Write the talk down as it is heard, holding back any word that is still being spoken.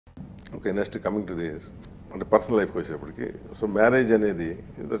Okay, next coming to this అంటే personal లైఫ్కి వచ్చేటప్పటికి, సో మ్యారేజ్ అనేది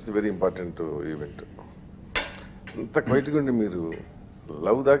దట్స్ వెరీ ఇంపార్టెంట్ ఈవెంట్. అంత క్వైట్గా ఉండి మీరు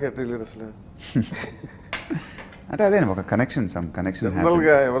లవ్ దాకా ఎట్లా వెళ్ళారు అసలు? అంటే అదే ఒక కనెక్షన్, సమ్ కనెక్షన్.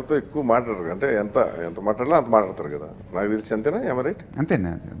 జనరల్గా ఎవరితో ఎక్కువ మాట్లాడరు, అంటే ఎంత ఎంత మాట్లాడాలో అంత మాట్లాడతారు కదా, నాకు తెలిసి అంతేనా? రైట్?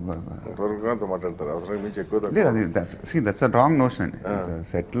 అంతేనా? అంతవరకు అంత మాట్లాడతారు, అవసరం మించి ఎక్కువ లేదు. అది దట్స్ అ రాంగ్ నోషన్ అండి.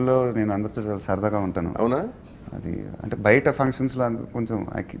 సెట్లో నేను అందరితో చాలా సరదాగా ఉంటాను. అవునా? అది అంటే బయట ఫంక్షన్స్లో కొంచెం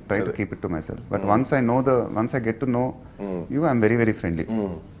I try to keep it to my self. But once I get to know you, I'm very very friendly.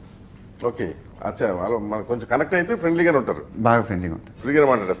 Okay, అచ్చా, వాళ్ళు మనకు కొంచెం కనెక్ట్ అయితే ఫ్రెండ్లీగానే ఉంటారు, బాగా ఫ్రెండ్లీగా ఉంటారు, ఫ్రీగా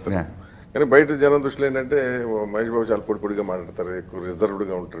మాట్లాడేస్తారు. కానీ బయట జనం దృష్టిలో ఏంటంటే మహేష్ బాబు చాలా పొడిగా మాట్లాడతారు, ఎక్కువ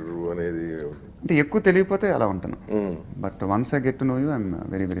రిజర్వ్డ్గా ఉంటారు అనేది. అంటే ఎక్కువ తెలియకపోతే అలా ఉంటాను. But once I get to know you, I'm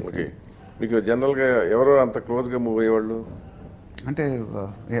very very okay. మీకు జనరల్గా ఎవరో అంత క్లోజ్గా మూవ్ అయ్యేవాళ్ళు అంటే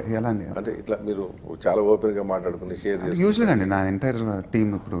ఎలా అండి? అంటే ఇట్లా మీరు చాలా ఓపెన్గా మాట్లాడుకుని షేర్ చేసి యూజువల్గా అండి నా ఎంటైర్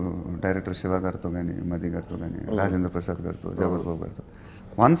టీమ్, ఇప్పుడు డైరెక్టర్ శివ గారితో కానీ, మది గారితో కానీ, రాజేంద్ర ప్రసాద్ గారితో, జగత్ బాబు గారితో,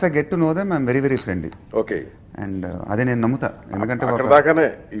 once I get to know them I'm very very friendly. Okay. And అదే నేను నమ్ముతా, ఎందుకంటే అక్కడ దాకానే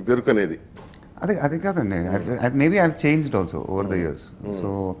ఈ పెరుకునేది. అది కాదండి, maybe I changed also over the years. So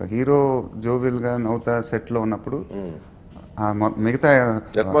ఒక హీరో జోవిల్గా నవ్వుతా సెట్లో ఉన్నప్పుడు మిగతా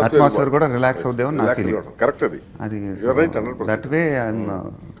అట్మాస్ఫియర్ కూడా రిలాక్స్ అవుద్దేమో నా ఫీలింగ్. కరెక్ట్. అది దట్ వే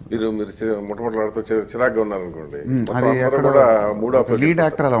మీరు మొట్టమొదటి చిరాగ్గా ఉన్నారనుకోండి, అది లీడ్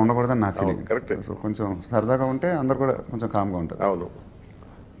యాక్టర్ అలా ఉండకూడదని నా ఫీలింగ్. కరెక్ట్. సో కొంచెం సరదాగా ఉంటే అందరు కూడా కొంచెం కామ్గా ఉంటారు. అవును.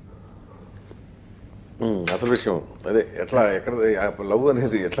 అసలు విషయం అదే, ఎట్లా ఎక్కడ లవ్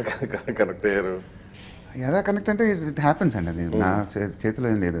అనేది ఎట్లా కనెక్ట్ అయ్యారు? ఎలా కనెక్ట్ అంటే ఇట్ హ్యాపెన్స్ అండి, అది నా చేతిలో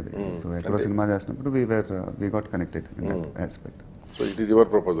ఏం లేదు అది. సో ఎక్కడో సినిమా చేసినప్పుడు we got connected in that aspect. So it is your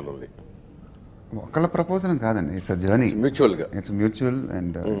proposal only? ఒకళ్ళ ప్రపోజల్ కాదండి, it's a journey. మ్యూచువల్గా, it's mutual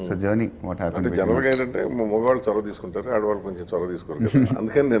and it's a journey. What happen అంటే జనరల్గా ఏంటంటే మగవాళ్ళు చొరవ తీసుకుంటారు, ఆడవాళ్ళు కొంచెం చొరవ తీసుకోరు కదా,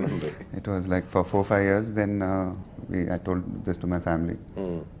 అందుకని నేను it was like for 4-5 years. Then I told this to my family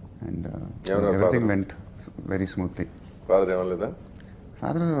and everything went very smoothly. Father ఏమలేదా?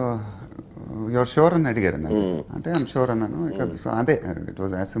 Father your sure అని అడిగారు నాకు, అంటే ఐఎమ్ షూర్ అన్నాను. సో అదే, it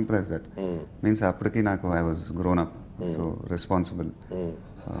was as simple as that. Means అప్పటికి నాకు I was grown up, so responsible,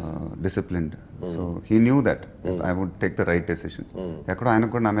 disciplined. So he knew that I would take the right decision. ఎక్కడో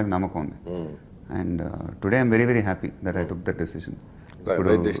ఆయనకు కూడా నా మీద నమ్మకం ఉంది. And today I'm very very happy that I took that decision. ఇప్పుడు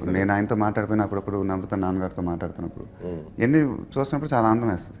నేను ఆయనతో మాట్లాడిపోయిన అప్పుడప్పుడు నమ్రత నాన్నగారితో మాట్లాడుతున్నప్పుడు ఎన్ని చూసినప్పుడు చాలా ఆనందం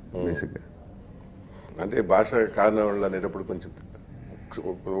వేస్తుంది బేసిక్గా. అంటే భాష కారణం అనేటప్పుడు కొంచెం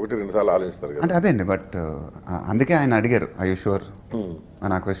 1-2 సార్లు ఆలోచిస్తారు కదా. అంటే అదే అండి, బట్ అందుకే ఆయన అడిగారు ఐ యూ షూర్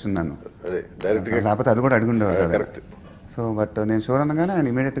అని ఆ క్వశ్చన్ నన్ను. లేకపోతే అది కూడా అడిగి ఉండేవారు కదా. కరెక్ట్. సో బట్ నేను షూర్ అనగానే ఆయన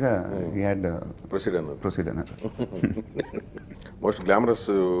ఇమీడియట్గా హీ హ్యాడ్ ప్రొసీడ్ అన్నారు. మోస్ట్ గ్లామరస్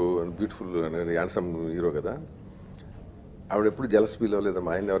అండ్ బ్యూటిఫుల్ అనేది హ్యాండ్సమ్ హీరో కదా, ఆవిడ ఎప్పుడు జలస్ ఫీల్ అవ్వలేదా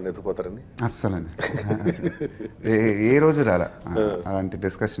మా ఆయన ఎవరిని ఎత్తుకుపోతారని? అస్సలండి, ఏ రోజు రాలా అలాంటి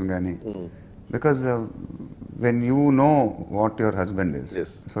డిస్కషన్ కానీ. Because when you know what your husband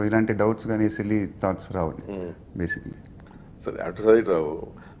is, so ఇలాంటి డౌట్స్ కానీ సిల్లీ థాట్స్ రావండి బేసిక్లీ. సరే, అటు సైడ్ రావు,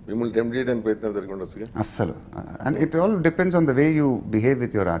 మిమ్మల్ని టెంప్ట్ చేయడానికి ప్రయత్నం జరిగి ఉండొచ్చు అస్సలు. And it all depends on the way you behave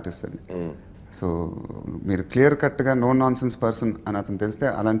with your artist అండి. సో మీరు క్లియర్ కట్గా నో నాన్ సెన్స్ పర్సన్ అని అతను తెలిస్తే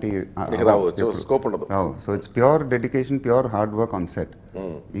అలాంటి స్కోప్ ఉండదు, రావు. So it's pure dedication, pure hard work on set.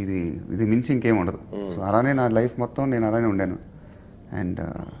 ఇది మించి ఇంకేం ఉండదు. సో అలానే నా లైఫ్ మొత్తం నేను అలానే ఉండాను. అండ్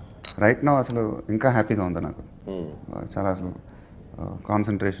రైట్ నౌ అసలు ఇంకా హ్యాపీగా ఉంది నాకు. చాలా అసలు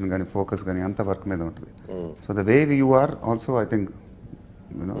కాన్సన్ట్రేషన్ కానీ, ఫోకస్ కానీ అంత వర్క్ మీద ఉంటుంది. So the way you are also I think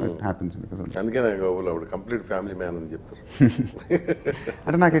it happens. అందుకే కంప్లీట్ ఫ్యామిలీ మ్యాన్ అని చెప్తారు.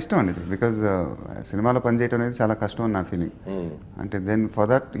 అంటే నాకు ఇష్టం అండి, బికాజ్ సినిమాలో పనిచేయడం అనేది చాలా కష్టం అని నా ఫీలింగ్. అంటే then for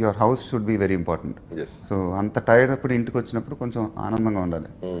that your house should be very important. So అంత టైర్డ్ అప్పుడు ఇంటికి వచ్చినప్పుడు కొంచెం ఆనందంగా ఉండాలి,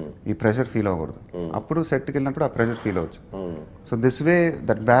 ఈ ప్రెషర్ ఫీల్ అవ్వకూడదు. అప్పుడు సెట్కి వెళ్ళినప్పుడు ఆ ప్రెషర్ ఫీల్ అవ్వచ్చు. So this way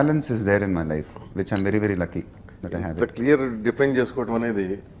that balance is there in my life, which I'm very very lucky that I have. Clear define చేసుకోవడం అనేది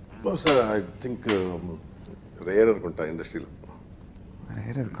బహుశా ఐ థింక్ రేర్ అనుకుంటా ఇండస్ట్రీలో.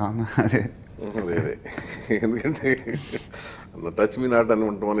 అదే ఎందుకంటే టచ్ మీ నాట్ అని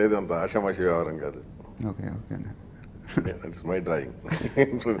ఉండటం అనేది అంత ఆషామాషి వ్యవహారం కాదు. Okay okay, it's my drawing.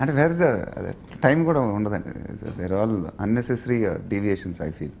 అంటే వేర్ ఇస్ ద టైం కూడా ఉండదండి. There all unnecessary deviations I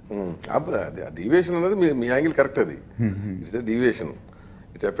feel. Deviation అనేది మీ యాంగిల్ కరెక్ట్, అది it's the deviation.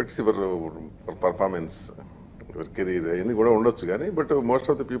 It effects your performance, your career, అవన్నీ కూడా ఉండొచ్చు. కానీ but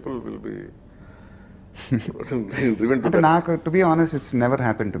most of the people will be అంటే నాకు to be honest it's never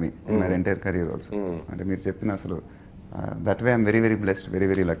happen to me in my entire career also. అంటే మీరు చెప్పిన అసలు that way I'm very very blessed, very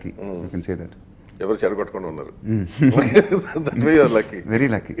very lucky. You can say that. ఎవరు చెడగొట్టుకొని ఉన్నారు, that way you are lucky, very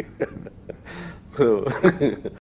lucky. So